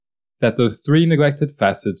that those three neglected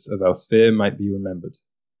facets of our sphere might be remembered.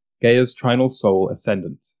 Gaia's trinal soul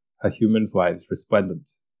ascendant, her humans' lives resplendent.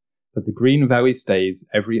 That the green valley stays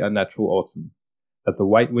every unnatural autumn. That the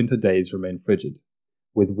white winter days remain frigid.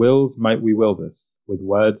 With wills might we will this, with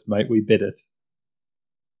words might we bid it.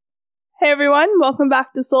 Hey everyone, welcome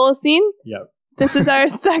back to Solacene. Yep. This is our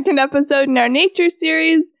second episode in our nature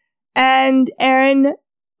series, and Aaron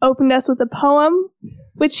opened us with a poem,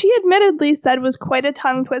 which he admittedly said was quite a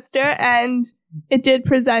tongue twister, and it did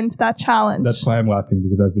present that challenge. That's why I'm laughing,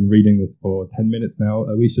 because I've been reading this for 10 minutes now.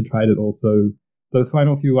 Alicia tried it also. Those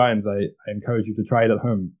final few lines, I encourage you to try it at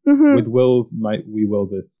home. Mm-hmm. With wills might we will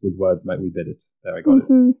this, with words might we bid it. There, I got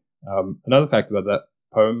it. Another fact about that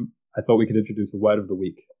poem, I thought we could introduce a word of the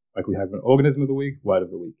week. Like we have an organism of the week, word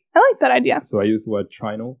of the week. I like that idea. So I use the word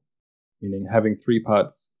trinal, meaning having three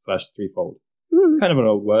parts / threefold. It's kind of an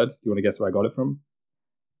old word. Do you want to guess where I got it from?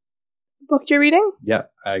 Book you're reading? Yeah,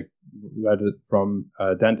 I read it from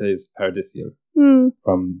Dante's Paradiso,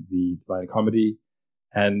 from the Divine Comedy,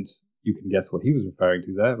 and you can guess what he was referring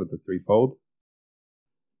to there with the threefold.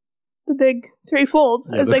 The big threefold,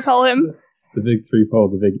 as they call him. The big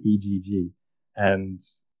threefold, the big EGG. And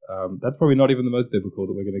that's probably not even the most biblical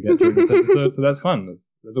that we're going to get during this episode, so that's fun.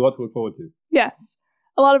 There's a lot to look forward to. Yes,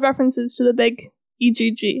 a lot of references to the big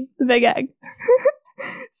EGG, the big egg.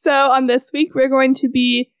 So on this week, we're going to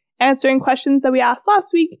be answering questions that we asked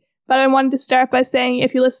last week, but I wanted to start by saying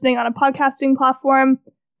if you're listening on a podcasting platform,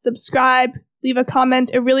 subscribe, leave a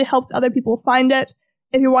comment. It really helps other people find it.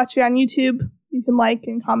 If you're watching on YouTube, you can like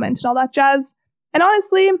and comment and all that jazz. And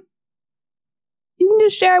honestly, you can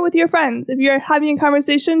just share it with your friends. If you're having a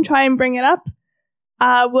conversation, try and bring it up.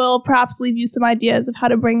 We'll perhaps leave you some ideas of how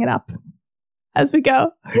to bring it up as we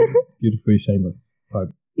go. Beautifully shameless.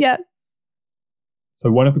 Yes.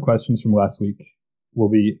 So one of the questions from last week will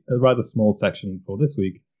be a rather small section for this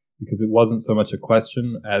week, because it wasn't so much a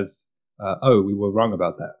question as, we were wrong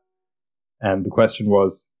about that. And the question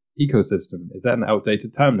was, ecosystem, is that an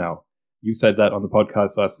outdated term now? You said that on the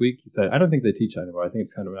podcast last week. You said, I don't think they teach anymore. I think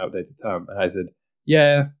it's kind of an outdated term. And I said,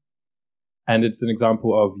 yeah. And it's an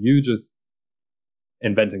example of you just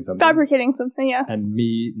inventing something. Fabricating something, yes. And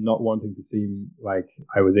me not wanting to seem like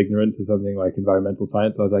I was ignorant to something like environmental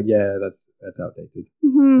science. So I was like, yeah, that's outdated.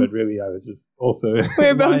 Mm-hmm. But really, I was just also... We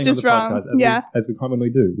were both just wrong. As we commonly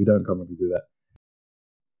do. We don't commonly do that.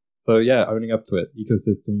 So yeah, owning up to it.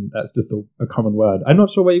 Ecosystem, that's just a common word. I'm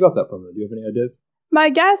not sure where you got that from, though. Do you have any ideas?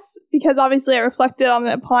 My guess, because obviously I reflected on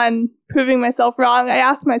it upon proving myself wrong, I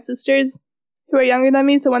asked my sisters, who are younger than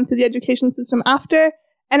me, so went through the education system after,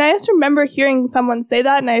 and I just remember hearing someone say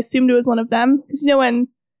that, and I assumed it was one of them. Because you know when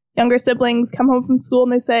younger siblings come home from school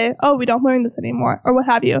and they say, oh, we don't learn this anymore, or what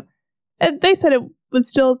have you. They said it was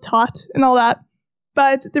still taught and all that.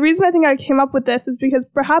 But the reason I think I came up with this is because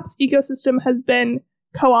perhaps ecosystem has been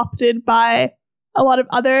co-opted by a lot of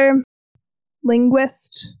other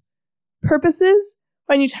linguist purposes.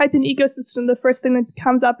 When you type in ecosystem, the first thing that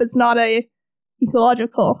comes up is not a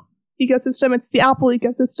ecological ecosystem. It's the Apple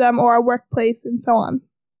ecosystem or a workplace and so on.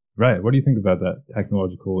 Right. What do you think about that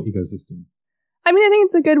technological ecosystem? I mean, I think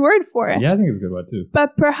it's a good word for it. Yeah, I think it's a good word too.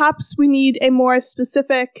 But perhaps we need a more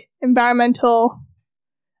specific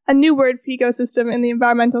a new word for ecosystem in the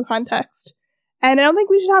environmental context. And I don't think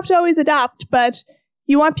we should have to always adapt, but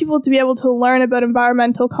you want people to be able to learn about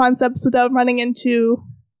environmental concepts without running into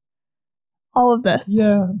all of this.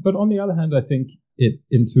 Yeah, but on the other hand, I think it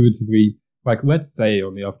intuitively, like let's say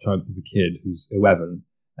on the off chance there's a kid who's 11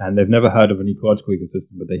 and they've never heard of an ecological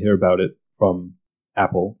ecosystem, but they hear about it from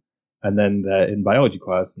Apple, and then they're in biology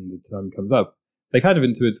class and the term comes up, they kind of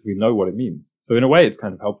intuitively know what it means. So in a way, it's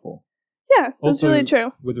kind of helpful. Yeah, that's also, really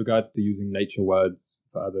true. With regards to using nature words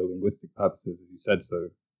for other linguistic purposes, as you said so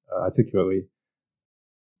articulately,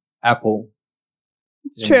 Apple.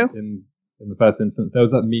 It's true. In the first instance, there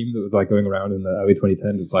was that meme that was like going around in the early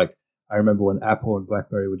 2010s. It's like, I remember when Apple and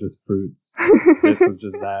BlackBerry were just fruits. This was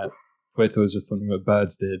just that. Twitter was just something that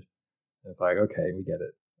birds did. And it's like, okay, we get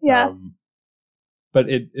it. Yeah. But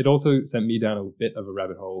it also sent me down a bit of a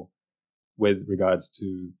rabbit hole with regards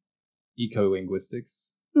to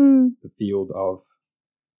eco-linguistics, the field of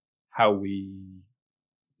how we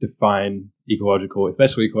define ecological,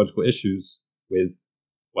 especially ecological issues with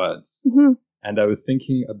words. Mm-hmm. And I was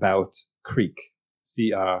thinking about Creek,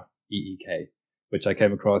 C-R-E-E-K, which I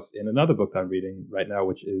came across in another book that I'm reading right now,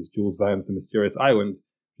 which is Jules Verne's The Mysterious Island,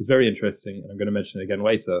 which is very interesting, and I'm going to mention it again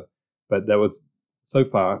later. But there was, so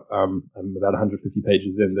far, I'm about 150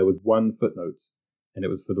 pages in, there was one footnote, and it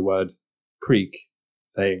was for the word creek,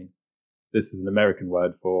 saying, this is an American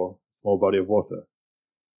word for small body of water.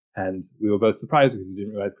 And we were both surprised because we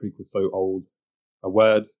didn't realize creek was so old a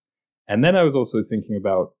word. And then I was also thinking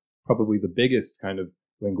about probably the biggest kind of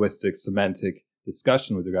linguistic, semantic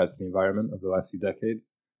discussion with regards to the environment of the last few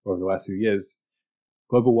decades, or the last few years,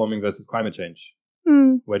 global warming versus climate change.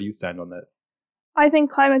 Where do you stand on that? I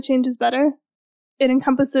think climate change is better. It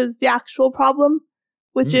encompasses the actual problem,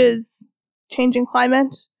 which is changing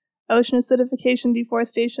climate, ocean acidification,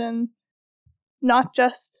 deforestation, not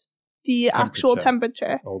just the actual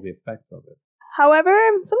temperature. All the effects of it. However,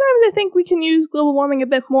 sometimes I think we can use global warming a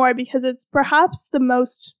bit more because it's perhaps the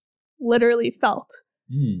most literally felt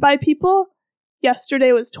by people.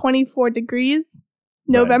 Yesterday was 24 degrees,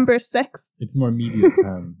 November 6th. It's more immediate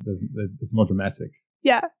term. It's more dramatic.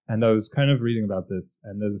 Yeah. And I was kind of reading about this,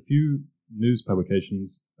 and there's a few news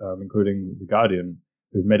publications, including The Guardian,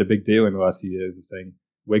 who've made a big deal in the last few years of saying,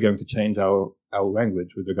 we're going to change our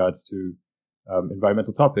language with regards to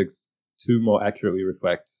environmental topics to more accurately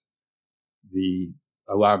reflect the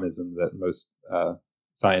alarmism that most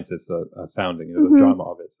scientists are sounding, the drama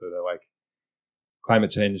of it. So they're like,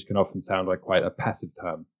 climate change can often sound like quite a passive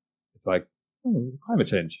term. It's like, climate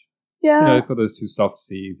change. Yeah. It's got those two soft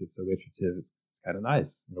C's. It's alliterative. It's kind of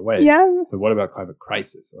nice in a way. Yeah. So what about climate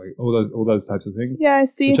crisis? Like all those types of things. Yeah, I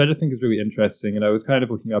see. Which I just think is really interesting. And I was kind of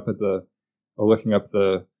looking up the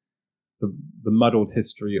muddled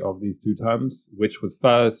history of these two terms, which was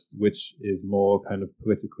first, which is more kind of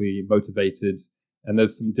politically motivated. And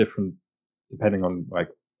there's some different, depending on like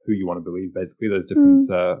who you want to believe, basically, there's different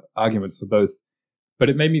arguments for both. But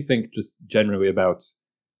it made me think just generally about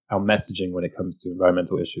our messaging when it comes to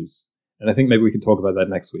environmental issues. And I think maybe we can talk about that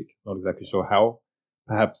next week. Not exactly sure how.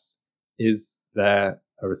 Perhaps is there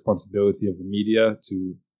a responsibility of the media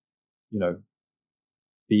to,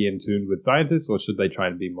 be in tune with scientists, or should they try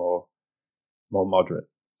and be more moderate?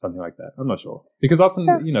 Something like that. I'm not sure. Because often,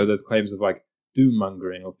 there's claims of like doom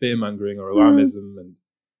mongering or fear mongering or alarmism. And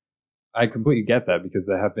I completely get that because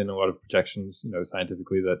there have been a lot of projections,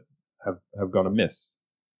 scientifically that have gone amiss.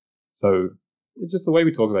 So it's just the way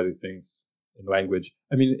we talk about these things in language.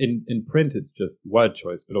 I mean, in print, it's just word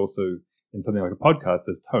choice, but also in something like a podcast,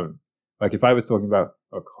 there's tone. Like if I was talking about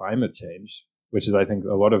climate change, which is, I think,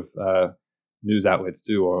 a lot of news outlets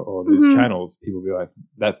do, or news channels, people be like,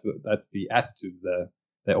 that's the attitude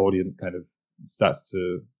their audience kind of starts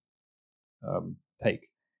to take.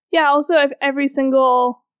 Yeah. Also, if every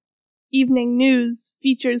single evening news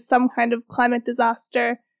features some kind of climate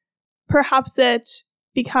disaster, perhaps it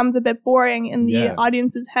becomes a bit boring in the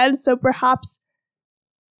audience's head. So perhaps,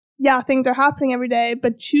 things are happening every day,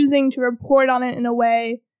 but choosing to report on it in a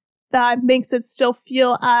way that makes it still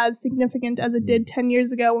feel as significant as it did 10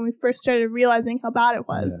 years ago when we first started realizing how bad it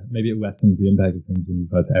was. Yeah, maybe it lessens the impact of things when you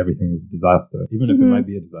refer to everything as a disaster, even if it might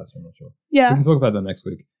be a disaster, I'm not sure. Yeah. We can talk about that next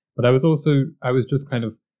week. But I was just kind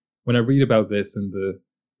of, when I read about this and the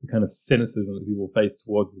kind of cynicism that people face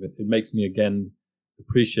towards it, it makes me again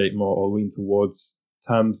appreciate more or lean towards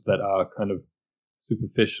terms that are kind of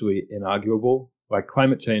superficially inarguable, like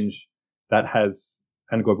climate change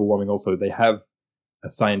and global warming also, they have a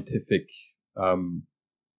scientific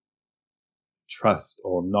trust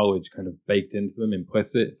or knowledge kind of baked into them,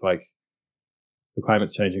 implicit. It's like the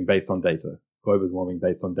climate's changing based on data, global warming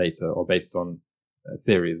based on data, or based on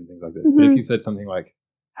theories and things like this. But if you said something like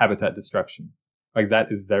habitat destruction, like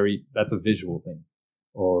that's a visual thing,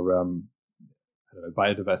 or I don't know,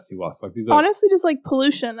 biodiversity loss. Like these are honestly just like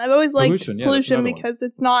pollution. I've always liked pollution because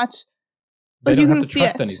it's not like you don't can have to see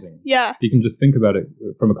trust it. anything. Yeah, you can just think about it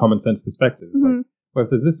from a common sense perspective. It's like, well, if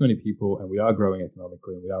there's this many people and we are growing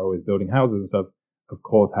economically and we are always building houses and stuff, of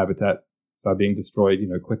course habitats are being destroyed,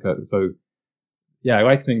 quicker. So yeah, I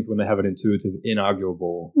like things when they have an intuitive,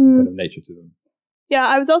 inarguable kind of nature to them. Yeah,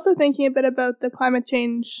 I was also thinking a bit about the climate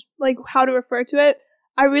change, like how to refer to it.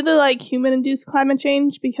 I really like human-induced climate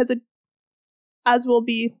change because it, as we'll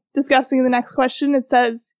be discussing in the next question, it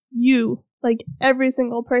says you, like every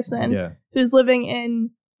single person who's living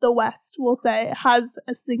in the West, will say, has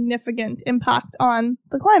a significant impact on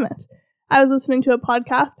the climate. I was listening to a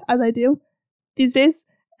podcast, as I do these days,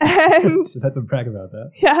 and just had to brag about that.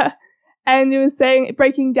 Yeah, and it was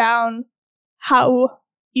breaking down how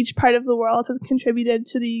each part of the world has contributed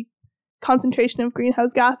to the concentration of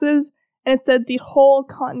greenhouse gases, and it said the whole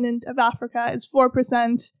continent of Africa is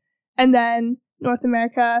 4%, and then North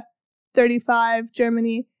America 35%,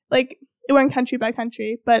 Germany, like it went country by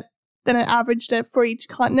country, but then it averaged it for each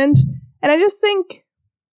continent. And I just think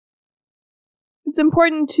it's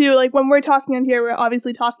important to, like, when we're talking on here, we're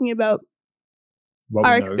obviously talking about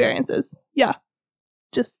our experiences. Yeah.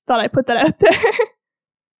 Just thought I'd put that out there.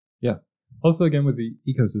 Yeah. Also, again, with the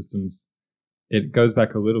ecosystems, it goes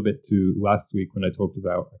back a little bit to last week when I talked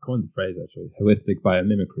about, I coined the phrase actually, holistic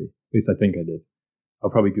biomimicry. At least I think I did. I'll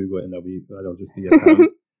probably Google it and that'll just be a term.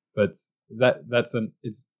 But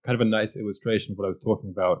it's kind of a nice illustration of what I was talking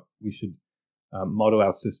about. We should model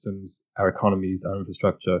our systems, our economies, our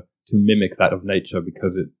infrastructure to mimic that of nature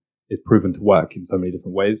because it is proven to work in so many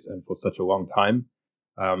different ways and for such a long time.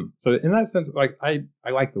 So in that sense, like I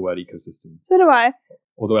like the word ecosystem. So do I.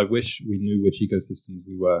 Although I wish we knew which ecosystems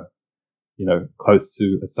we were, close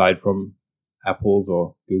to aside from Apple's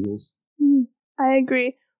or Google's. I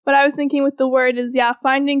agree. What I was thinking with the word is,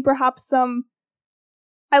 finding perhaps some...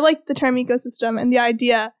 I like the term ecosystem and the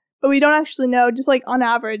idea, but we don't actually know, just like on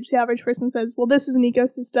average, the average person says, well, this is an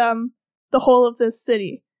ecosystem, the whole of this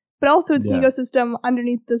city. But also it's an ecosystem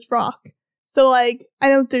underneath this rock. So like, I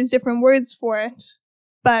know there's different words for it,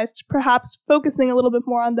 but perhaps focusing a little bit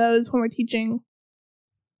more on those when we're teaching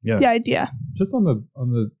the idea. Just on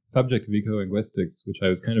the subject of eco-linguistics, which I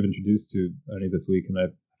was kind of introduced to only this week and I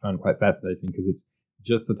found quite fascinating because it's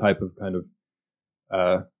just the type of kind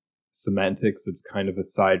of semantics that's kind of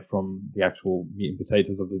aside from the actual meat and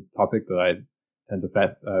potatoes of the topic that I tend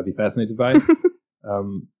to be fascinated by.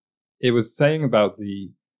 It was saying about the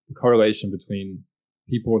correlation between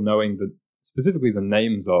people knowing specifically the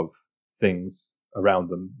names of things around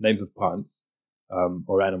them, names of plants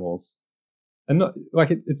or animals. And not,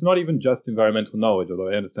 it's not even just environmental knowledge, although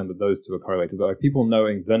I understand that those two are correlated, but people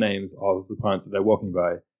knowing the names of the plants that they're walking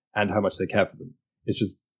by and how much they care for them. It's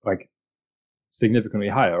just significantly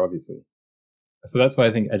higher, obviously. So that's why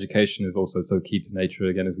I think education is also so key to nature,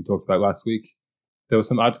 again, as we talked about last week. There were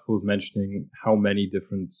some articles mentioning how many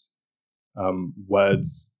different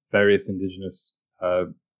words various indigenous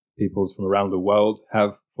peoples from around the world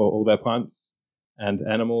have for all their plants and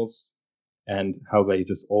animals, and how they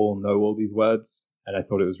just all know all these words. And I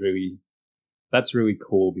thought that's really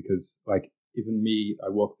cool because even me, I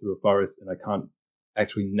walk through a forest and I can't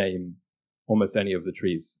actually name almost any of the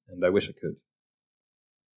trees, and I wish I could.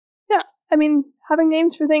 Yeah, I mean, having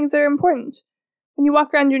names for things are important. When you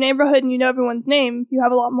walk around your neighborhood and you know everyone's name, you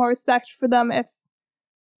have a lot more respect for them if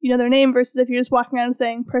you know their name versus if you're just walking around and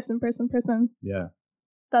saying person, person, person. Yeah.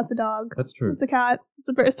 That's a dog. That's true. It's a cat. It's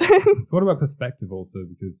a person. So what about perspective also?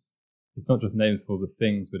 Because it's not just names for the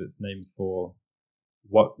things, but it's names for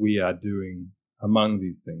what we are doing among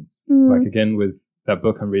these things. Again, with that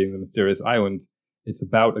book I'm reading, The Mysterious Island, it's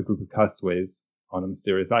about a group of castaways on a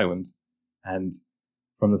mysterious island. And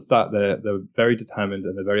from the start, they're very determined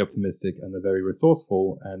and they're very optimistic and they're very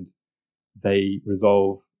resourceful. And they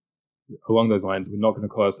resolve along those lines, we're not going to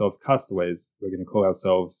call ourselves castaways. We're going to call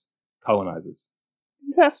ourselves colonizers.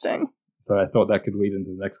 Interesting. So I thought that could lead into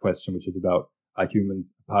the next question, which is about, are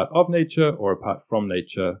humans a part of nature or apart from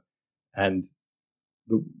nature? And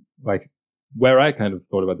where I kind of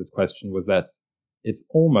thought about this question was that it's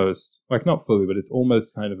almost, not fully, but it's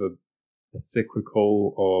almost kind of a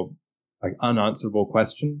cyclical or unanswerable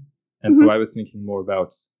question. And so I was thinking more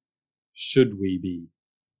about, should we be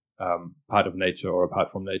part of nature or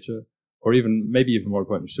apart from nature? Or maybe even more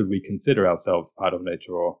important, should we consider ourselves part of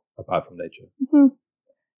nature or apart from nature? Mm-hmm.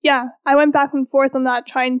 Yeah, I went back and forth on that,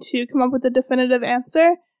 trying to come up with a definitive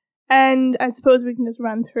answer. And I suppose we can just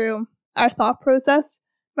run through our thought process.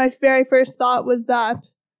 My very first thought was that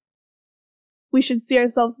we should see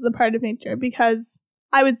ourselves as a part of nature, because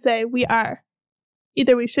I would say we are.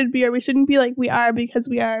 Either we should be or we shouldn't be. We are because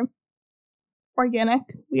we are organic.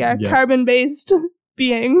 We are carbon-based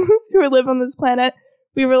beings who live on this planet.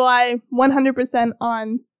 We rely 100%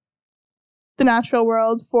 on the natural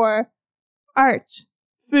world for art,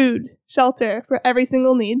 food, shelter, for every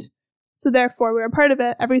single need. So therefore, we're a part of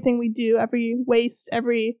it. Everything we do, every waste,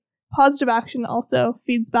 every positive action also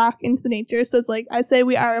feeds back into the nature. So it's I say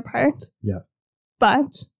we are a part. Yeah.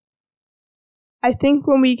 But I think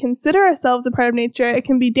when we consider ourselves a part of nature, it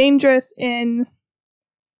can be dangerous in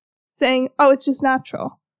saying, oh, it's just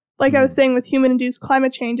natural. I was saying with human-induced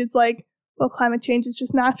climate change, it's well, climate change is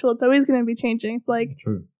just natural. It's always going to be changing. It's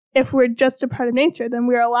True. If we're just a part of nature, then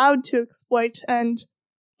we're allowed to exploit and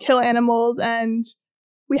kill animals, and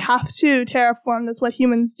we have to terraform. That's what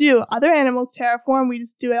humans do. Other animals terraform. We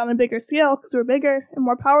just do it on a bigger scale because we're bigger and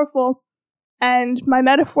more powerful. And my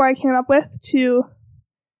metaphor I came up with to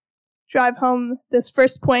drive home this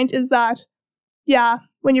first point is that,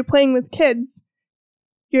 when you're playing with kids,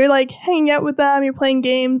 you're hanging out with them, you're playing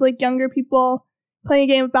games like younger people, playing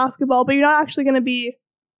a game of basketball, but you're not actually going to be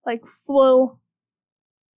full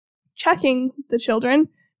checking the children,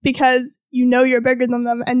 because you know you're bigger than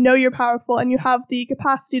them and know you're powerful and you have the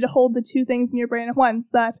capacity to hold the two things in your brain at once,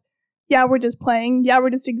 that, we're just playing, we're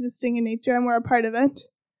just existing in nature and we're a part of it.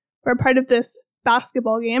 We're a part of this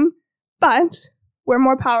basketball game, but we're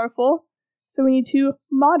more powerful, so we need to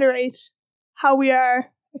moderate how we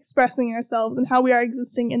are expressing ourselves and how we are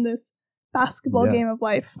existing in this basketball game of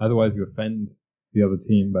life. Otherwise, you offend the other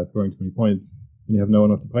team by scoring 20 points and you have no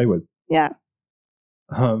one else to play with. Yeah.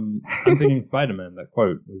 I'm thinking Spider-Man, that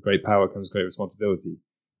quote, with great power comes great responsibility.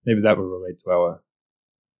 Maybe that will relate to our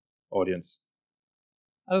audience.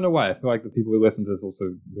 I don't know why. I feel like the people who listen to this also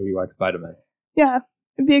really like Spider-Man. Yeah.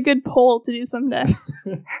 It'd be a good poll to do someday.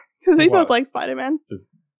 Because we both like Spider-Man.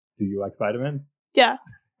 Do you like Spider-Man? Yeah.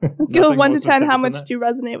 On a scale of 1 to 10, how much do you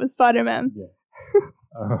resonate with Spider-Man?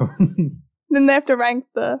 Yeah. Then they have to rank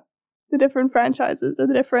the different franchises or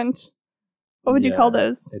the different... What would you call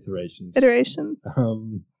those? Iterations.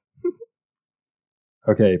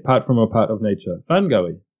 Okay, apart from or part of nature.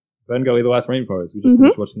 Ferngully, The Last Rainforest. We just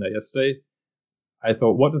finished watching that yesterday. I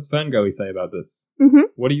thought, what does Ferngully say about this?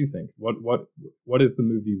 What do you think? What is the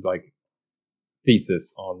movie's like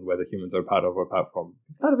thesis on whether humans are part of or apart from?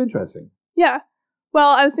 It's kind of interesting. Yeah.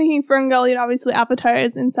 Well, I was thinking Ferngully and obviously Avatar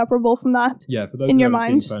is inseparable from that. Yeah, for those who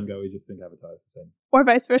haven't seen Ferngully, just think Avatar is the same. Or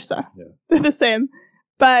vice versa. Yeah. They're the same.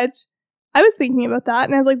 But I was thinking about that,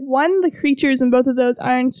 and I was like, the creatures in both of those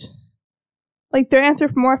aren't, like, they're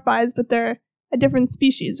anthropomorphized, but they're a different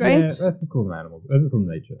species, right? Yeah, let's just call them animals. Let's just call them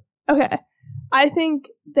nature. Okay. I think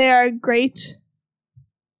they are a great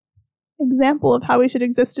example of how we should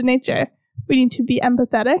exist in nature. We need to be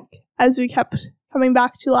empathetic, as we kept coming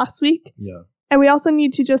back to last week. Yeah. And we also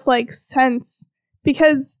need to just, like, sense,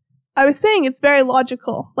 because I was saying it's very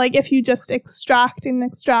logical. Like, if you just extract,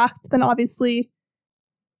 then obviously,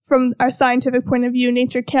 from our scientific point of view,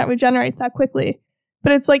 nature can't regenerate that quickly.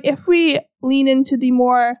 But it's like, if we lean into the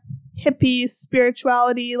more hippie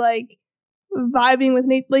spirituality, like, vibing with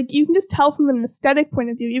nature, like, you can just tell from an aesthetic point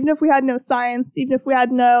of view, even if we had no science, even if we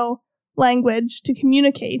had no language to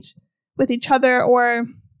communicate with each other or,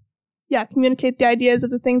 communicate the ideas of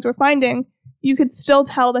the things we're finding, you could still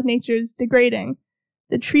tell that nature's degrading.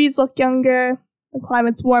 The trees look younger, the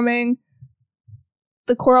climate's warming,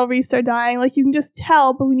 the coral reefs are dying. Like, you can just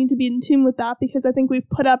tell, but we need to be in tune with that because I think we've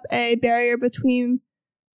put up a barrier between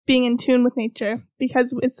being in tune with nature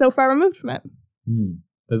because it's so far removed from it.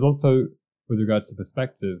 There's also, with regards to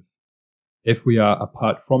perspective, if we are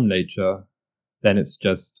apart from nature, then it's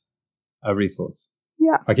just a resource.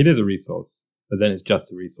 Yeah. Like, it is a resource, but then it's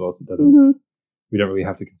just a resource. It doesn't, we don't really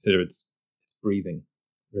have to consider its breathing,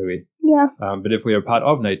 really. Yeah. But if we are part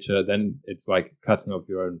of nature, then it's like cutting off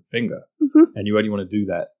your own finger. And you only want to do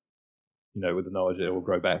that, with the knowledge that it will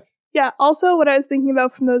grow back. Yeah. Also, what I was thinking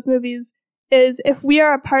about from those movies is if we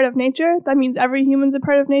are a part of nature, that means every human's a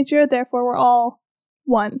part of nature, therefore we're all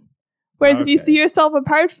one. Whereas if you see yourself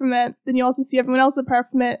apart from it, then you also see everyone else apart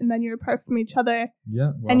from it, and then you're apart from each other.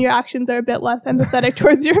 Yeah. Well. And your actions are a bit less empathetic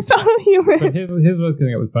towards your fellow human. But here's what I was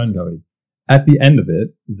getting at with Ferngully. At the end of it,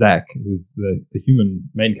 Zach, who's the human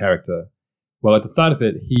main character, well, at the start of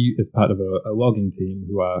it, he is part of a logging team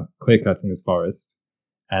who are clear-cutting this forest,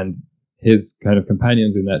 and his kind of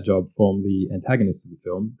companions in that job form the antagonists of the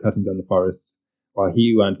film, cutting down the forest, while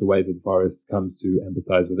he learns the ways of the forest, comes to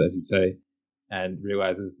empathize with it, as you say, and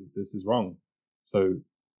realizes that this is wrong. So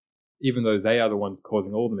even though they are the ones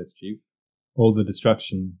causing all the mischief, all the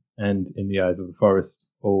destruction, and in the eyes of the forest,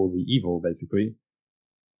 all the evil, basically,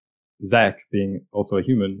 Zach, being also a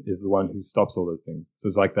human, is the one who stops all those things. So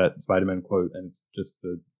it's like that Spider-Man quote, and it's just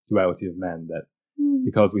the duality of man, that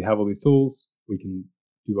because we have all these tools, we can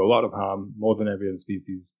do a lot of harm, more than every other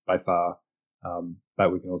species by far,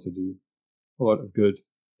 but we can also do a lot of good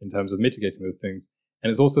in terms of mitigating those things. And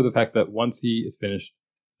it's also the fact that once he is finished,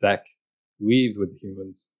 Zach leaves with the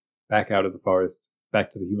humans, back out of the forest, back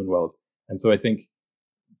to the human world. And so I think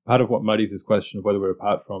part of what muddies this question of whether we're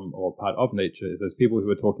apart from or part of nature is those people who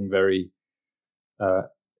are talking very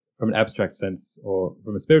from an abstract sense or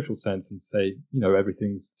from a spiritual sense and say,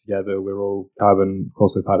 everything's together, we're all carbon, of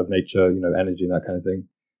course we're part of nature, energy and that kind of thing.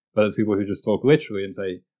 But there's people who just talk literally and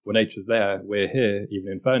say, well, nature's there, we're here,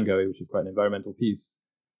 even in Ferngully, which is quite an environmental piece.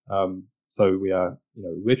 So we are,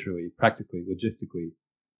 literally, practically, logistically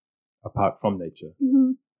apart from nature.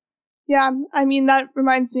 Yeah, I mean, that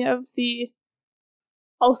reminds me of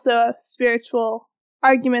also a spiritual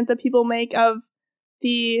argument that people make of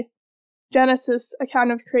the Genesis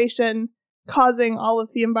account of creation causing all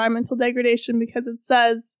of the environmental degradation because it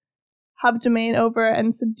says, have domain over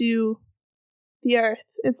and subdue the earth.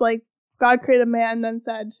 It's like God created man, then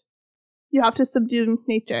said, you have to subdue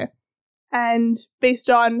nature. And based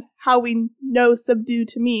on how we know subdue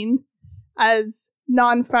to mean, as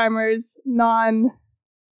non-farmers,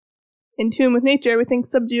 in tune with nature, we think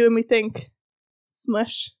subdue and we think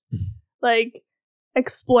smush, like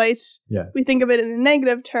exploit. Yes. We think of it in a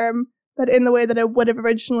negative term, but in the way that it would have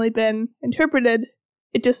originally been interpreted,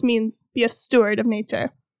 it just means be a steward of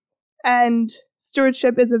nature. And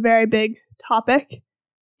stewardship is a very big topic.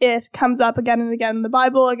 It comes up again and again in the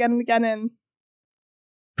Bible, again and again in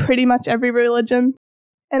pretty much every religion.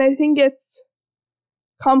 And I think it's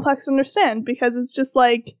complex to understand because it's just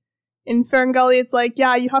like in Fern Gully, it's like,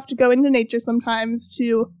 yeah, you have to go into nature sometimes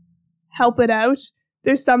to help it out.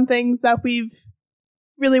 There's some things that we've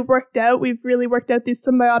really worked out. We've really worked out these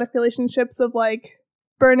symbiotic relationships of like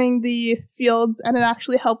burning the fields, and it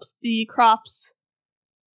actually helps the crops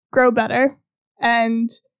grow better. And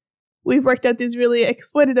we've worked out these really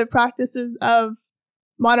exploitative practices of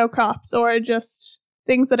monocrops or just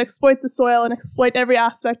things that exploit the soil and exploit every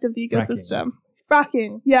aspect of the ecosystem.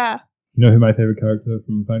 Fracking, yeah. You know who my favorite character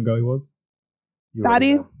from Fern Gully was?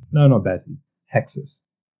 Batty? No, not Batty. Hexus.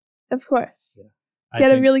 Of course. Yeah. He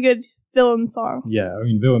had a really good villain song. Yeah, I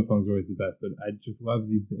mean, villain songs are always the best, but I just love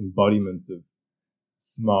these embodiments of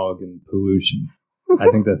smog and pollution. I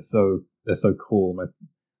think they're so cool.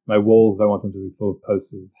 My walls, I want them to be full of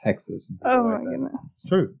posters of Hexus. Oh my goodness. It's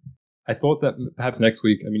true. I thought that perhaps next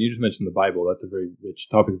week, I mean, you just mentioned the Bible. That's a very rich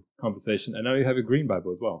topic of conversation. And now you have a green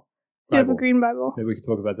Bible as well. You have a green Bible. Maybe we could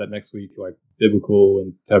talk about that next week, like biblical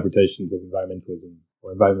interpretations of environmentalism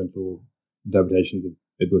or environmental interpretations of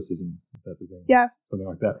biblicism, if that's a thing. Yeah. Something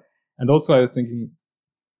like that. And also I was thinking,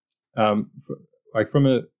 from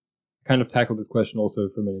a kind of tackle this question also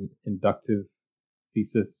from an inductive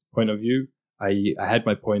thesis point of view. I had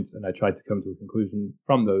my points and I tried to come to a conclusion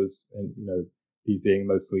from those, and, you know, these being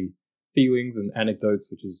mostly feelings and anecdotes,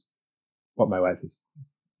 which is what my life is,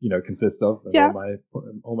 you know, consists of, and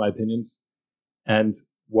all my opinions. And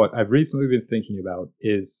what I've recently been thinking about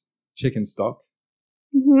is chicken stock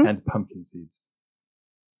and pumpkin seeds.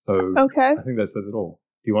 So I think that says it all.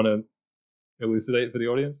 Do you want to elucidate for the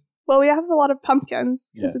audience? Well, we have a lot of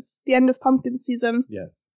pumpkins because it's the end of pumpkin season.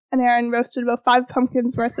 Yes. And Aaron roasted about 5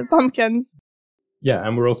 pumpkins worth of pumpkins. Yeah,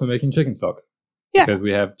 and we're also making chicken stock. Yeah. Because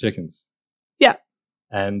we have chickens. Yeah.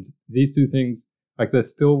 And these two things, like, they're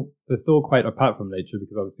still quite apart from nature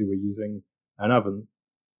because obviously we're using an oven,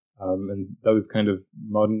 and those kind of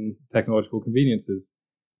modern technological conveniences.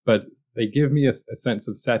 But they give me a sense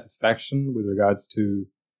of satisfaction with regards to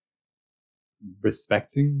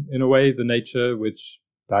respecting, in a way, the nature which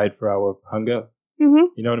died for our hunger. Mm-hmm.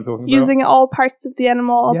 You know what I'm talking about? Using all parts of the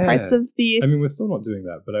animal, all parts of the... I mean, we're still not doing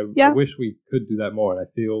that, but I wish we could do that more. And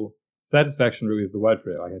I feel satisfaction really is the word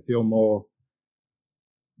for it. Like, I feel more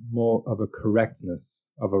of a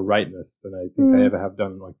correctness, of a rightness than I think I ever have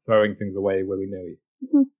done, like throwing things away willy-nilly,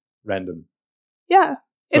 random. Yeah.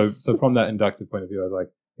 So from that inductive point of view, I was like,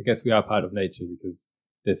 I guess we are part of nature because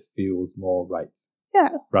this feels more right. Yeah.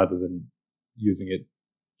 Rather than using it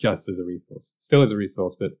just as a resource. Still as a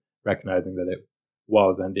resource, but recognizing that it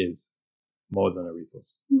was and is more than a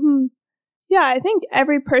resource. Mm-hmm. Yeah, I think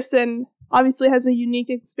every person obviously has a unique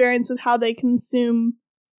experience with how they consume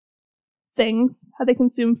things, how they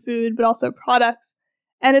consume food, but also products.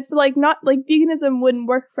 And it's like, not like veganism wouldn't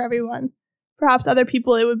work for everyone. Perhaps other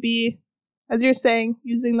people it would be, as you're saying,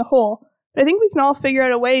 using the whole. But I think we can all figure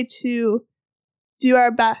out a way to do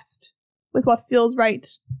our best with what feels right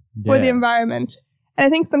for the environment. And I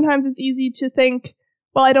think sometimes it's easy to think,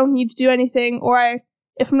 well, I don't need to do anything, or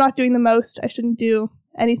if I'm not doing the most, I shouldn't do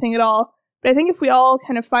anything at all. But I think if we all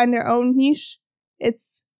kind of find our own niche,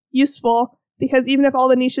 it's useful, because even if all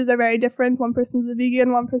the niches are very different, one person's a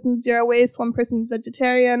vegan, one person's zero waste, one person's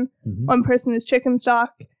vegetarian, one person is chicken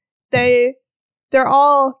stock, they're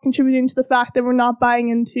all contributing to the fact that we're not buying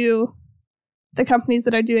into the companies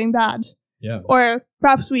that are doing bad. Yeah. Or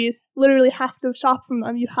perhaps we literally have to shop from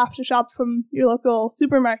them. You have to shop from your local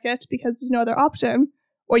supermarket because there's no other option,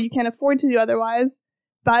 or you can't afford to do otherwise,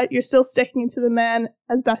 but you're still sticking to the man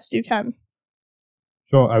as best you can.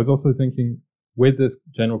 Sure. I was also thinking, with this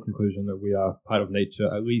general conclusion that we are part of nature,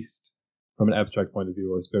 at least from an abstract point of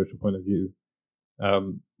view or a spiritual point of view,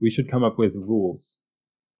 we should come up with rules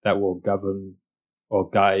that will govern or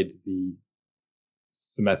guide the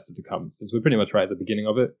semester to come. Since we're pretty much right at the beginning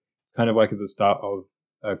of it, it's kind of like at the start of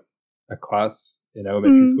a class in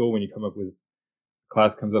elementary school, when you come up with,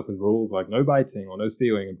 class comes up with rules like no biting or no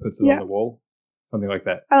stealing and puts it on the wall. Something like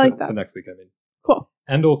that. I like that. For next week, I mean. Cool.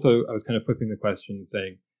 And also, I was kind of flipping the question,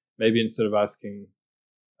 saying, maybe instead of asking,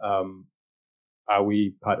 are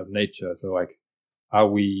we part of nature? So, like, are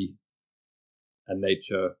we and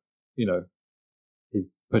nature, you know, he's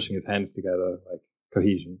pushing his hands together, like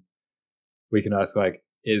cohesion. We can ask, like,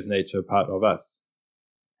 is nature part of us?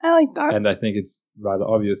 I like that. And I think it's rather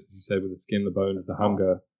obvious, as you said, with the skin, the bones, the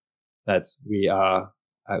hunger, that we are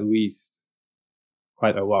at least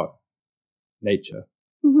quite a lot nature.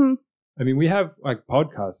 Mm-hmm. I mean, we have like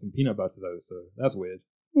podcasts and peanut butter though, so that's weird.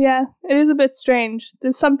 Yeah, it is a bit strange.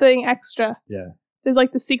 There's something extra. Yeah. There's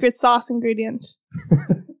like the secret sauce ingredient.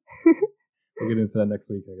 We'll get into that next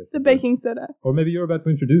week, I guess. The baking soda. Or maybe you're about to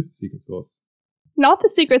introduce the secret sauce. Not the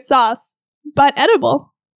secret sauce, but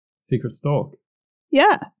edible. Secret stalk.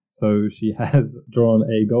 Yeah. So she has drawn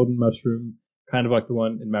a golden mushroom, kind of like the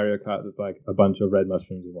one in Mario Kart that's like a bunch of red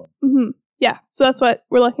mushrooms in one. Mm-hmm. Yeah, so that's what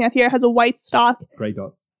we're looking at here. It has a white stalk. Grey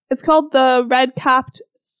dots. It's called the red-capped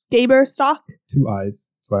scaber stalk. 2 eyes,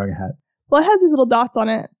 wearing a hat. Well, it has these little dots on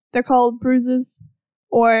it. They're called bruises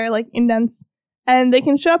or like indents. And they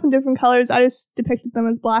can show up in different colors. I just depicted them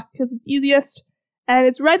as black because it's easiest. And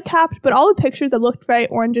it's red-capped, but all the pictures have looked very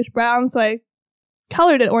orangish-brown, so I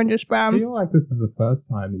colored it orangish-brown. I feel like this is the first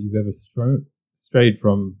time that you've ever strayed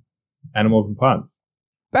from animals and plants.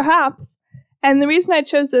 Perhaps. And the reason I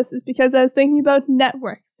chose this is because I was thinking about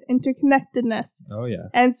networks, interconnectedness. Oh, yeah.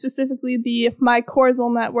 And specifically the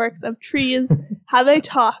mycorrhizal networks of trees, how they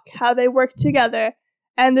talk, how they work together.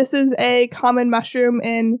 And this is a common mushroom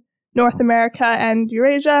in North America and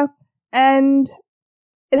Eurasia. And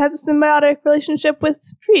it has a symbiotic relationship with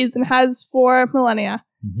trees and has for millennia.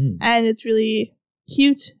 Mm-hmm. And it's really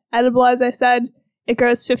cute, edible, as I said. It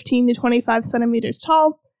grows 15 to 25 centimeters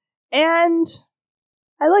tall. And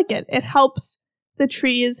I like it. It helps the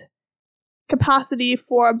tree's capacity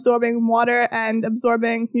for absorbing water and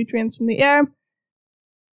absorbing nutrients from the air.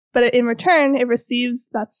 But in return, it receives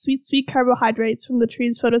that sweet, sweet carbohydrates from the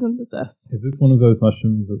tree's photosynthesis. Is this one of those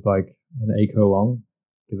mushrooms that's like an acre long?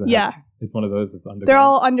 Yeah. It's one of those that's underground? They're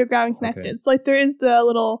all underground connected. Okay. So like there is the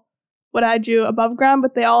little, what I drew above ground,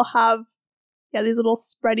 but they all have, these little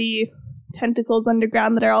spready tentacles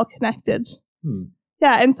underground that are all connected.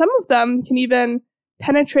 Yeah, and some of them can even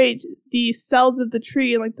penetrate the cells of the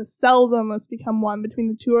tree, and like the cells almost become one between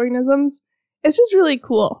the two organisms. It's just really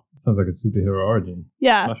cool. Sounds like a superhero origin.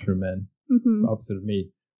 Yeah. Mushroom Man. Mm-hmm. It's the opposite of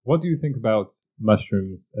me. What do you think about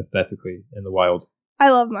mushrooms aesthetically in the wild? I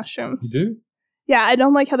love mushrooms. You do? Yeah, I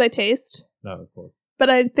don't like how they taste. No, of course. But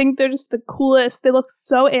I think they're just the coolest. They look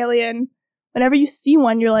so alien. Whenever you see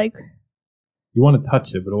one, you're like... You want to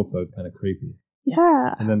touch it, but also it's kind of creepy.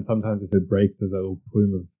 Yeah. And then sometimes if it breaks, there's a little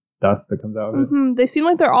plume of dust that comes out of it. Mm-hmm. They seem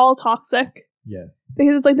like they're all toxic. Yes.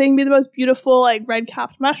 Because it's like they can be the most beautiful, like,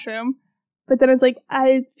 red-capped mushroom. But then it's like,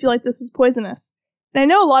 I feel like this is poisonous. And I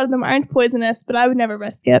know a lot of them aren't poisonous, but I would never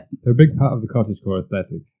risk it. They're a big part of the cottagecore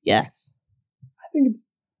aesthetic. Yes. I think it's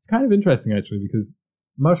kind of interesting, actually, because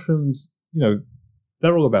mushrooms,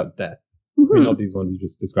 they're all about death. Mm-hmm. I mean, not these ones you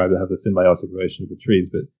just described that have the symbiotic relationship with trees,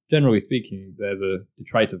 but generally speaking, they're the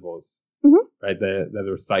detritivores, right? They're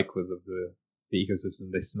the recyclers of the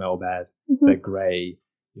ecosystem. They smell bad. Mm-hmm. They're grey,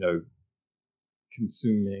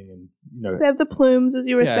 consuming, and they have the plumes, as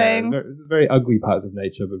you were saying. Very, very ugly parts of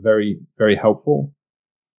nature, but very, very helpful.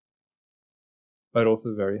 But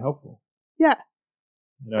also very helpful. Yeah.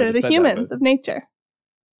 They're the humans of nature.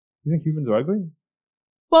 You think humans are ugly?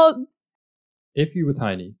 Well, if you were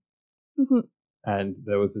tiny, and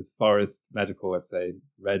there was this forest, magical, let's say,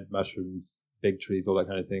 red mushrooms, big trees, all that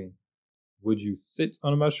kind of thing, would you sit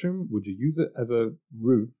on a mushroom? Would you use it as a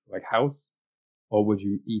roof, like house? Or would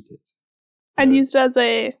you eat it? I'd use it as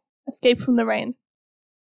a escape from the rain.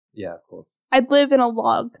 Yeah, of course. I'd live in a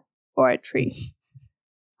log or a tree.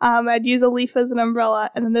 I'd use a leaf as an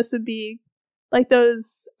umbrella, and then this would be like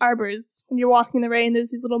those arbors. When you're walking in the rain,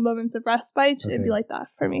 there's these little moments of respite. Okay. It'd be like that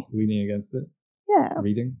for me. Leaning against it? Yeah.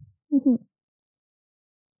 Reading? Mm-hmm.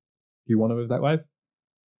 Do you want to live that life?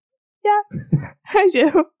 Yeah, I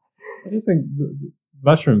do. I just think the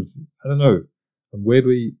mushrooms, I don't know, I'm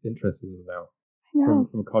weirdly interested in them now. I know.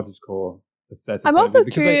 From a cottagecore aesthetic. I'm also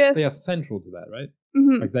because curious. They are central to that, right?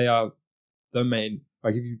 Mm-hmm. Like they are the main,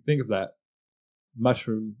 like if you think of that,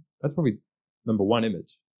 mushroom, that's probably number one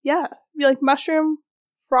image. Yeah. It'd be like mushroom,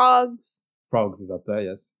 frogs. Frogs is up there,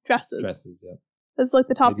 yes. Dresses, yeah. That's like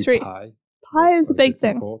the top Maybe three. Pie is a big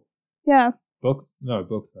thing. Yeah. Books? No,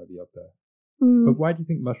 books might be up there. Mm. But why do you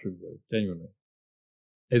think mushrooms, though, genuinely?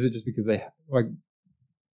 Is it just because they, like...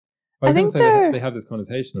 I think they have this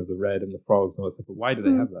connotation of the red and the frogs and all that stuff, but why do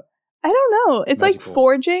they have that? I don't know. It's magical. Like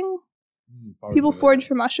foraging. People forage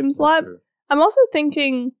for mushrooms a lot. True. I'm also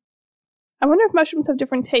thinking, I wonder if mushrooms have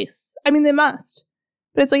different tastes. I mean, they must.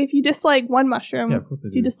 But it's like if you dislike one mushroom, of course they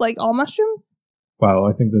do. You dislike all mushrooms? Well,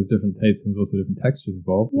 I think there's different tastes and there's also different textures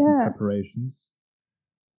involved, different preparations.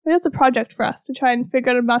 Maybe that's a project for us to try and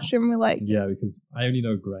figure out a mushroom we like. Yeah, because I only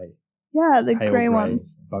know grey. Yeah, the grey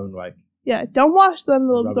ones. Bone-like. Yeah, don't wash them,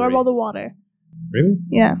 they'll absorb all the water. Really?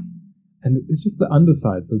 Yeah. And it's just the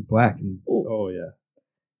underside, so black and... Ooh. Oh, yeah.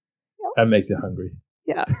 Yep. That makes you hungry.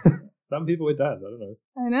 Yeah. Some people it does, I don't know.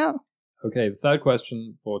 I know. Okay, the third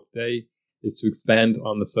question for today is to expand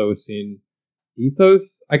on the Solacene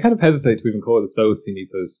ethos. I kind of hesitate to even call it the Solacene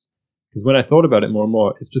ethos, because when I thought about it more and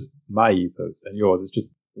more, it's just my ethos and yours. It's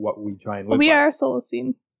just what we try and live by. We are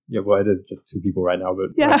Solacene. Yeah, well, it is just two people right now, but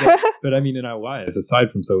yeah. But I mean, in our lives,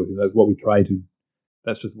 aside from Solacene, that's what we try to.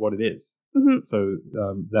 That's just what it is. Mm-hmm. So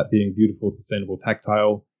that being beautiful, sustainable,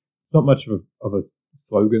 tactile. It's not much of a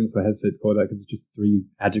slogan, so I hesitate to call it that because it's just 3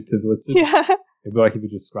 adjectives listed. Yeah. It'd be like if you're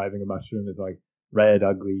describing a mushroom as like red,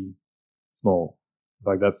 ugly, small.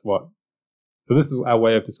 Like that's what. So this is our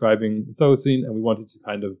way of describing the Solacene, and we wanted to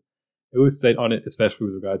kind of elucidate on it, especially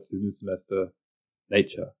with regards to new semester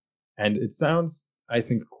nature. And it sounds, I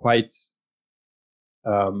think, quite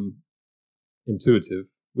intuitive,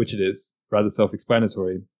 which it is, rather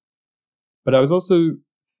self-explanatory. But I was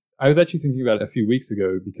actually thinking about it a few weeks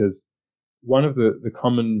ago because one of the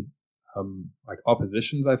common like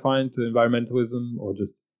oppositions I find to environmentalism or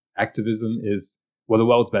just activism is, well, the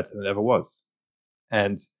world's better than it ever was.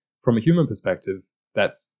 And from a human perspective,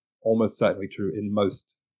 that's almost certainly true in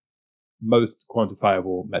most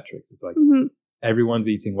quantifiable metrics. It's like everyone's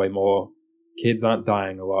eating way more, kids aren't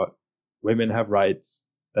dying a lot, women have rights,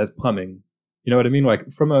 there's plumbing. You know what I mean?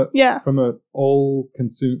 Like from a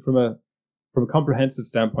comprehensive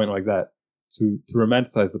standpoint like that, to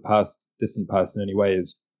romanticize the past, distant past in any way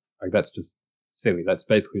is like, that's just silly. That's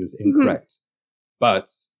basically just incorrect. But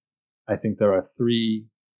I think there are 3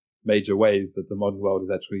 major ways that the modern world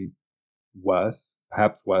is actually worse,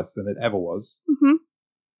 perhaps worse than it ever was.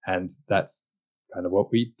 And that's kind of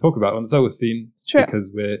what we talk about on the Solacene,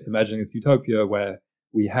 because we're imagining this utopia where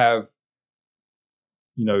we have,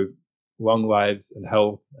 you know, long lives and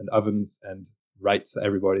health and ovens and rights for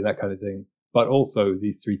everybody, that kind of thing. But also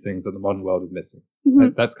these 3 things that the modern world is missing.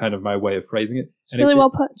 That's kind of my way of phrasing it. It's really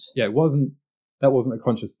well put. Yeah, that wasn't a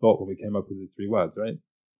conscious thought when we came up with these 3 words, right?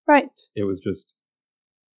 Right. It was just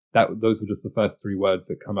those were just the first 3 words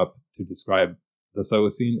that come up to describe the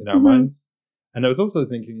Solacene in our minds. And I was also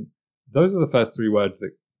thinking, those are the first 3 words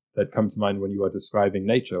that come to mind when you are describing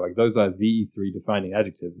nature. Like those are the 3 defining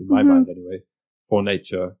adjectives in my mind anyway, for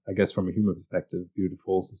nature, I guess from a human perspective: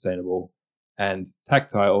 beautiful, sustainable, and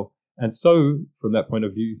tactile. And so from that point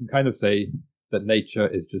of view, you can kind of say that nature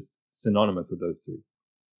is just synonymous with those 3.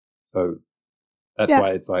 So that's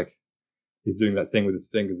why it's like he's doing that thing with his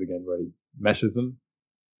fingers again where he meshes them.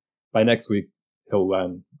 By next week, he'll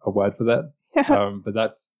learn a word for that. But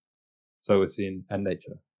that's Solacene and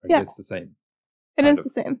nature. I guess it's the same. It is the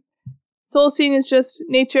same. Solacene is just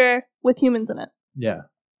nature with humans in it. Yeah.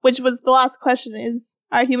 Which was the last question, is,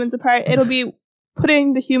 are humans a part? It'll be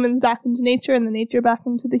putting the humans back into nature and the nature back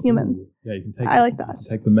into the humans. Ooh, yeah, you can take like that. You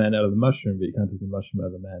can take the man out of the mushroom, but you can't take the mushroom out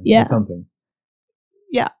of the man. Yeah. Or something.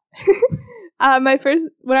 Yeah.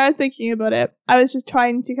 When I was thinking about it, I was just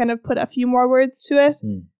trying to kind of put a few more words to it.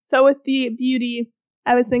 So with the beauty,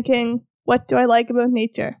 I was thinking, what do I like about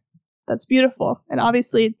nature? That's beautiful. And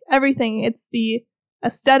obviously it's everything. It's the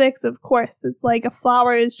aesthetics, of course. It's like a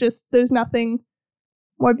flower is just, there's nothing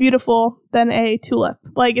more beautiful than a tulip.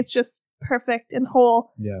 Like it's just perfect and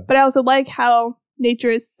whole. Yeah. But I also like how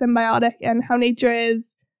nature is symbiotic and how nature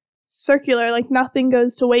is circular. Like nothing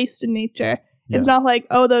goes to waste in nature. Yeah. It's not like,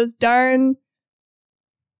 oh, those darn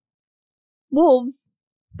wolves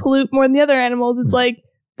pollute more than the other animals. It's like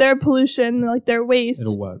their pollution, like their waste.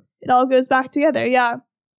 It all goes back together. Yeah.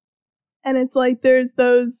 And it's like there's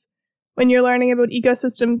those, when you're learning about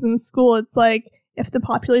ecosystems in school, it's like if the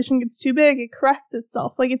population gets too big, it corrects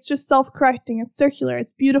itself. Like it's just self-correcting. It's circular.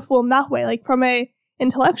 It's beautiful in that way. Like from a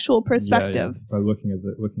intellectual perspective. Yeah. By looking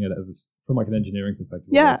at it as from like an engineering perspective.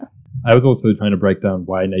 Yeah. I was also trying to break down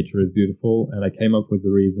why nature is beautiful, and I came up with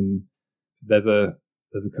the reason. There's a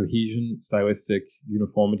cohesion, stylistic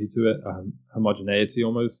uniformity to it, homogeneity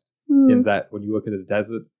almost, in that when you look at a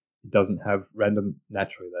desert, it doesn't have random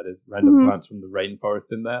plants from the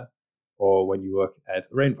rainforest in there. Or when you look at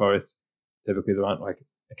a rainforest, typically there aren't like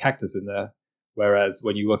a cactus in there. Whereas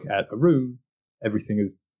when you look at a room, everything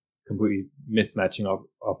is completely mismatching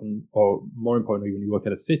often. Or more importantly, when you look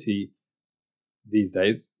at a city these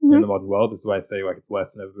days in the modern world, this is why I say like it's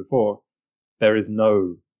worse than ever before, there is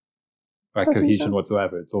no like cohesion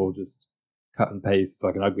whatsoever. It's all just cut and paste. It's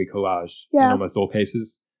like an ugly collage in almost all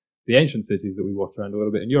cases. The ancient cities that we walked around a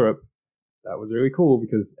little bit in Europe, that was really cool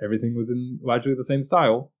because everything was in largely the same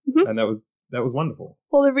style, and that was wonderful.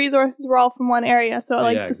 Well, the resources were all from one area, so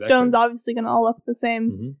the stone's obviously going to all look the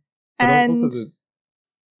same, and also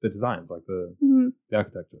the designs, like the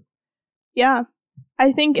architecture. Yeah,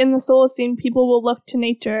 I think in the Solacene, people will look to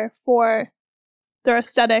nature for their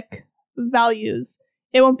aesthetic values.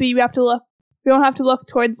 It won't be we won't have to look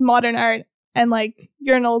towards modern art and like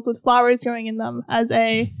urinals with flowers growing in them as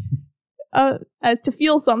a to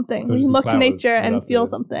feel something. We can look to nature and feel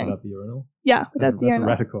something. Without the urinal? Yeah, without the urinal.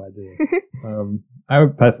 That's a radical idea. I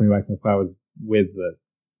would personally like the flowers with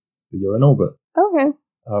the urinal, but okay.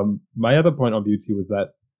 My other point on beauty was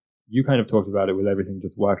that you kind of talked about it with everything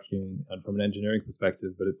just working and from an engineering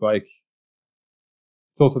perspective, but it's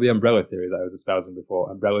also the umbrella theory that I was espousing before.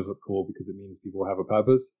 Umbrellas are cool because it means people have a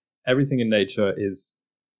purpose. Everything in nature is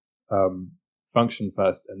function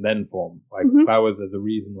first and then form. Like flowers, there's a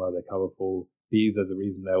reason why they're colorful. Bees, there's a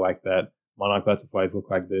reason they're like that. Monarch butterflies look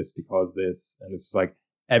like this because this. And it's just like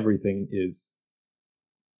everything is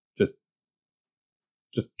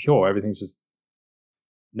just pure. Everything's just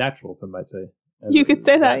natural, some might say. And you could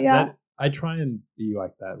say that, yeah. I try and be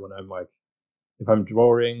like that when I'm like, if I'm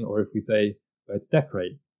drawing or if we say, let's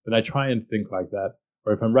decorate, then I try and think like that.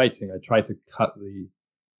 Or if I'm writing, I try to cut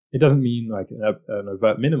it doesn't mean like an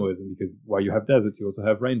overt minimalism, because while you have deserts, you also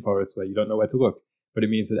have rainforests where you don't know where to look. But it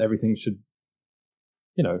means that everything should,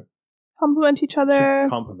 complement each other.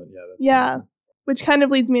 Complement, yeah. Yeah, which kind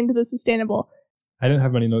of leads me into the sustainable. I don't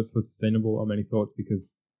have many notes for sustainable or many thoughts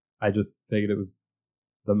because I just figured it was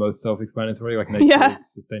the most self-explanatory, like nature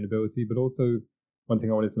is sustainability. But also one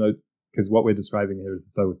thing I wanted to note, because what we're describing here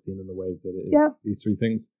is the Solacene in the ways that it is these three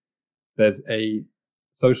things. There's a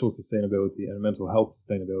social sustainability and a mental health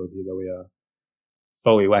sustainability that we are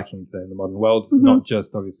solely lacking today in the modern world. Not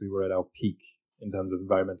just, obviously, we're at our peak in terms of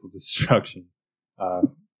environmental destruction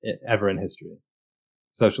ever in history.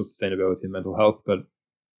 Social sustainability and mental health, but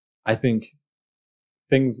I think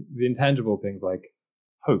the intangible things like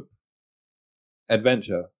hope,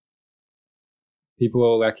 adventure, people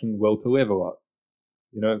are lacking will to live a lot.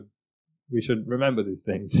 We should remember these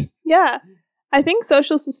things. Yeah. I think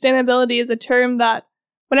social sustainability is a term that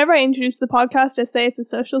whenever I introduce the podcast, I say it's a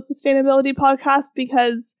social sustainability podcast,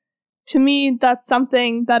 because to me, that's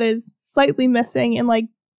something that is slightly missing in like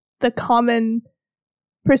the common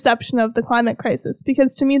perception of the climate crisis.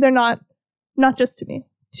 Because to me, they're not just to me,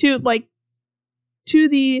 to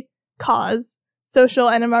the cause, social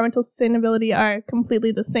and environmental sustainability are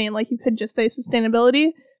completely the same. Like you could just say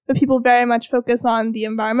sustainability, but people very much focus on the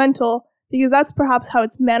environmental because that's perhaps how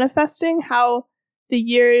it's manifesting, how the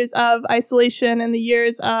years of isolation and the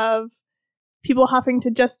years of people having to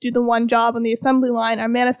just do the one job on the assembly line are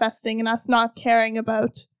manifesting in us not caring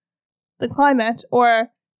about the climate, or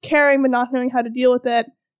caring but not knowing how to deal with it,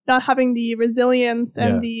 not having the resilience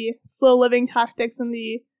and the slow living tactics and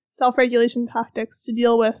the self-regulation tactics to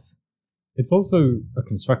deal with. It's also a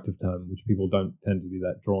constructive term, which people don't tend to be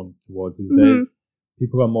that drawn towards these days.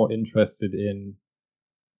 People are more interested in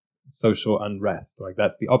social unrest. Like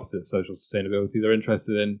that's the opposite of social sustainability. They're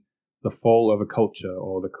interested in the fall of a culture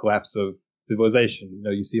or the collapse of civilization.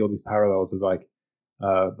 You see all these parallels with like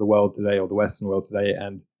the world today or the Western world today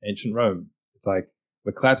and ancient Rome. It's like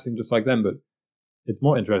we're collapsing just like them, but it's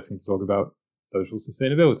more interesting to talk about social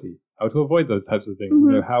sustainability, how to avoid those types of things.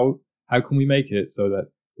 How can we make it so that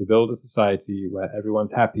we build a society where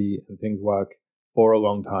everyone's happy and things work for a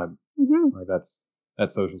long time. Like that's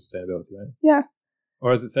social sustainability, right? Yeah.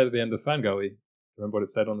 Or as it said at the end of Fangirly, remember what it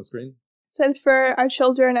said on the screen? It said for our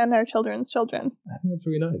children and our children's children. I think that's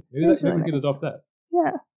really nice. Maybe we could adopt that.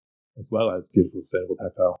 Yeah. As well as beautiful, sustainable,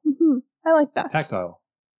 tactile. I like that. Tactile.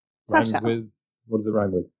 Rhymes with, what does it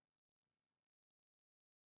rhyme with?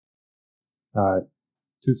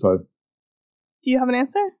 Too slow. Do you have an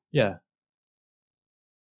answer? Yeah.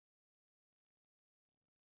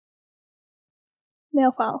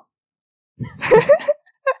 Nail file.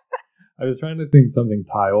 I was trying to think something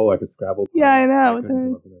tile, like a Scrabble tile. Yeah, I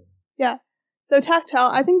know. Yeah. So tactile,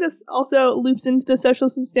 I think this also loops into the social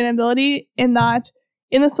sustainability in that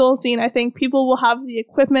in the Solacene, I think people will have the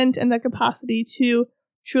equipment and the capacity to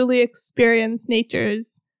truly experience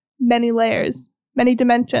nature's many layers, many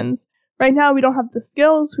dimensions. Right now, we don't have the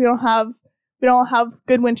skills. We don't have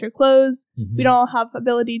good winter clothes. We don't have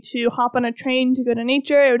ability to hop on a train to go to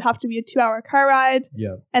nature. It would have to be a 2-hour car ride.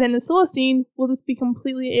 Yeah. And in the Solacene, we'll just be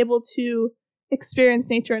completely able to experience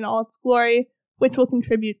nature in all its glory, which will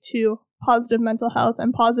contribute to positive mental health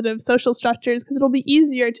and positive social structures, because it'll be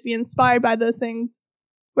easier to be inspired by those things.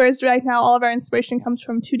 Whereas right now, all of our inspiration comes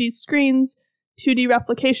from 2D screens, 2D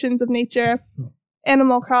replications of nature,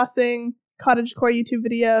 Animal Crossing, cottagecore YouTube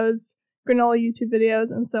videos, granola YouTube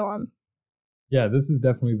videos, and so on. Yeah, this is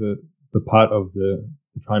definitely the part of the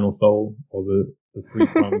trinal soul, or the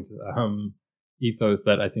three-pronged ethos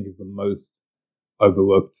that I think is the most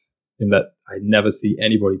overlooked, in that I never see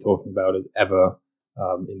anybody talking about it ever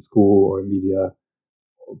in school or in media.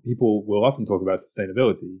 People will often talk about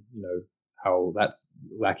sustainability, how that's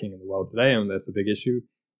lacking in the world today, and that's a big issue.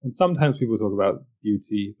 And sometimes people talk about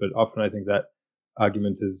beauty, but often I think that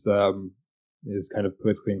argument is is kind of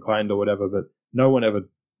politically inclined or whatever, but no one ever,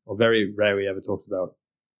 or very rarely ever, talks about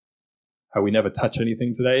how we never touch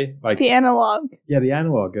anything today. Like the analog. Yeah, the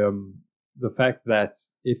analog. The fact that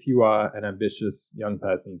if you are an ambitious young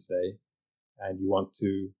person today and you want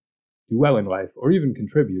to do well in life or even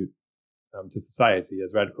contribute to society,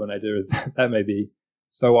 as radical an idea as that may be,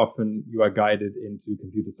 so often you are guided into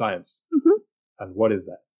computer science. Mm-hmm. And what is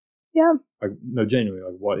that? Yeah. Like, no, genuinely,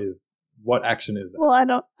 like what action is that?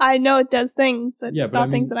 Well, I know it does things, but not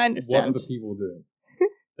things that I understand. What are the people doing?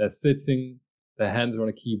 They're sitting, their hands are on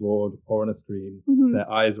a keyboard or on a screen, their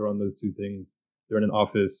eyes are on those two things, they're in an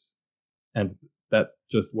office, and that's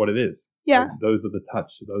just what it is. Yeah. Like, those are the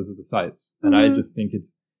touch, those are the sights. And I just think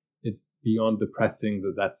it's beyond depressing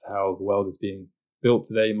that that's how the world is being built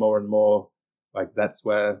today more and more. Like, that's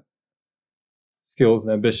where skills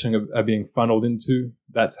and ambition are being funneled into.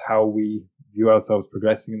 That's how we view ourselves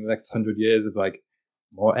progressing in the next 100 years, is like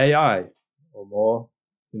more AI or more,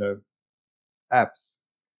 apps.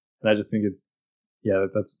 And I just think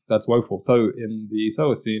that's woeful. So in the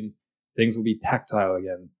solar scene, things will be tactile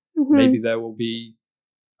again. Maybe there will be,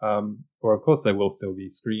 or of course there will still be,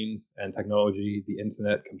 screens and technology, the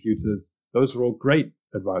internet, computers. Those are all great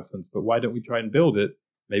advancements, but why don't we try and build it,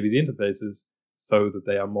 maybe the interfaces, so that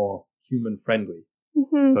they are more human friendly,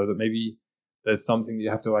 so that maybe there's something that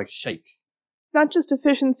you have to like shake. Not just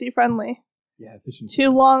efficiency friendly. Yeah, efficiency. To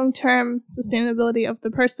long-term sustainability of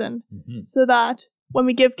the person, so that when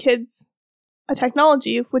we give kids a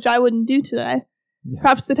technology, which I wouldn't do today,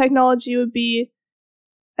 perhaps the technology would be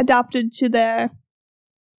adapted to their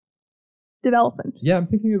development. Yeah, I'm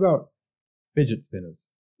thinking about fidget spinners.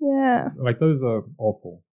 Yeah. Like, those are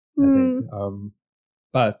awful, I think.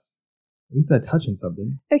 But at least they're touching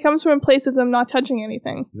something. It comes from a place of them not touching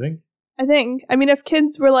anything. You think? I think. I mean, if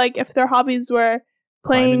kids were like, if their hobbies were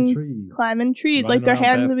climbing trees, like their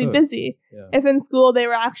hands would be busy. Yeah. If in school they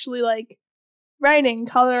were actually like writing,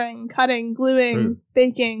 coloring, cutting, gluing,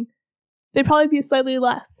 baking, they'd probably be slightly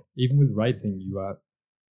less. Even with writing,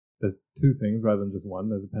 there's two things rather than just one.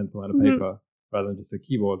 There's a pencil and a paper rather than just a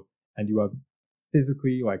keyboard. And you are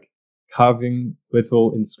physically like carving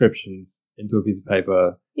little inscriptions into a piece of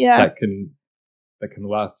paper that can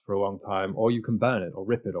last for a long time, or you can burn it or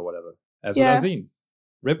rip it or whatever. As with our zines.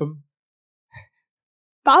 Rip them.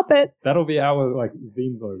 Bop it. That'll be our like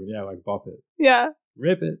zine slogan. Yeah, like bop it. Yeah.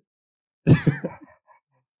 Rip it.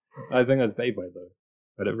 I think that's Beyblade though.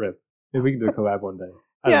 Let it rip. Maybe we can do a collab one day.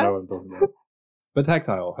 I don't know what I'm talking about. But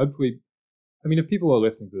tactile. Hopefully, I mean, if people are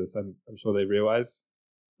listening to this, I'm sure they realize.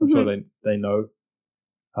 I'm sure they know.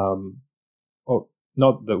 Or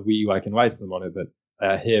not that we like enlighten them on it, but they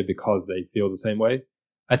are here because they feel the same way.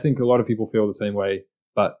 I think a lot of people feel the same way,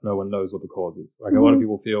 but no one knows what the cause is. Like, a lot of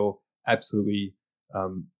people feel absolutely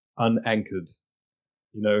unanchored,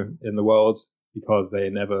 in the world, because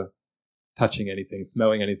they're never touching anything,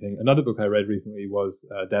 smelling anything. Another book I read recently was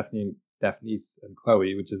Daphnis and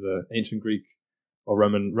Chloe, which is an ancient Greek or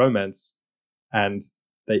Roman romance, and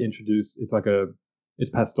they introduce,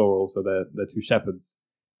 it's pastoral, so they're two shepherds,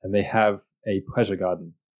 and they have a pleasure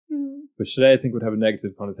garden, which today I think would have a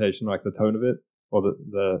negative connotation, like the tone of it or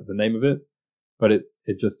the name of it, but it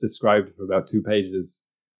just described for about 2 pages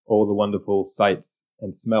all the wonderful sights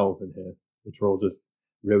and smells in here, which are all just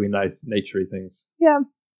really nice naturey things. Yeah,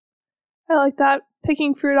 I like that.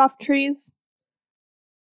 Picking fruit off trees.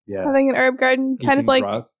 Yeah. Having an herb garden, kind of like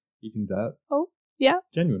grass, eating dirt. Oh, yeah.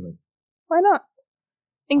 Genuinely. Why not?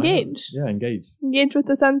 Engage. Yeah, engage. Engage with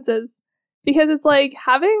the senses. Because it's like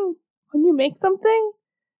when you make something,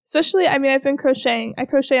 especially, I mean, I've been crocheting. I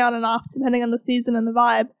crochet on and off depending on the season and the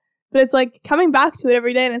vibe. But it's like coming back to it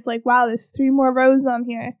every day and it's like, wow, there's 3 more rows on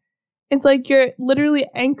here. It's like you're literally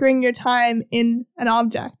anchoring your time in an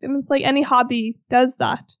object. And it's like any hobby does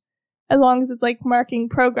that. As long as it's like marking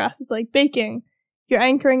progress. It's like baking. You're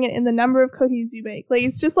anchoring it in the number of cookies you bake. Like,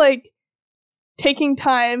 it's just like taking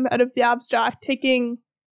time out of the abstract, taking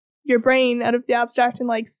your brain out of the abstract and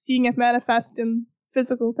like seeing it manifest in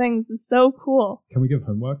physical things is so cool. Can we give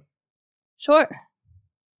homework? Sure.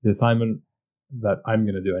 The assignment that I'm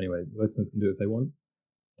going to do anyway, listeners can do if they want,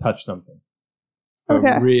 touch something.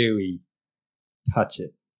 Okay. Really touch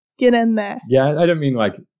it. Get in there. Yeah, I don't mean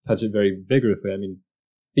like touch it very vigorously. I mean,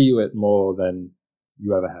 feel it more than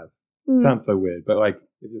you ever have. Sounds so weird, but like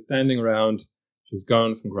if you're standing around, just go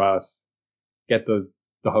on some grass, get the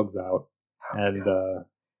dogs out, and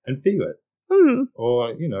feel it.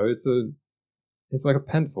 Or it's like a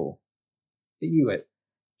pencil. Feel it.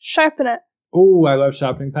 Sharpen it. Oh, I love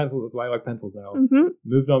sharpening pencils. That's why I like pencils now.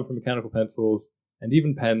 Moved on from mechanical pencils and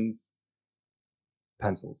even pens.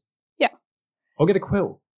 Pencils. Yeah. Or get a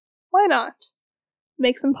quill. Why not?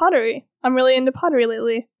 make some pottery. I'm really into pottery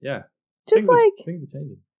lately. Yeah. Just things are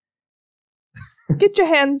changing. Get your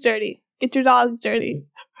hands dirty. Get your dogs dirty.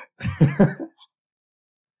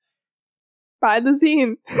 Ride the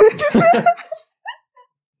scene.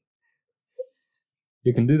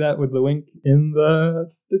 You can do that with the link in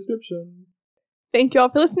the description. Thank you all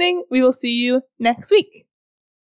for listening. We will see you next week.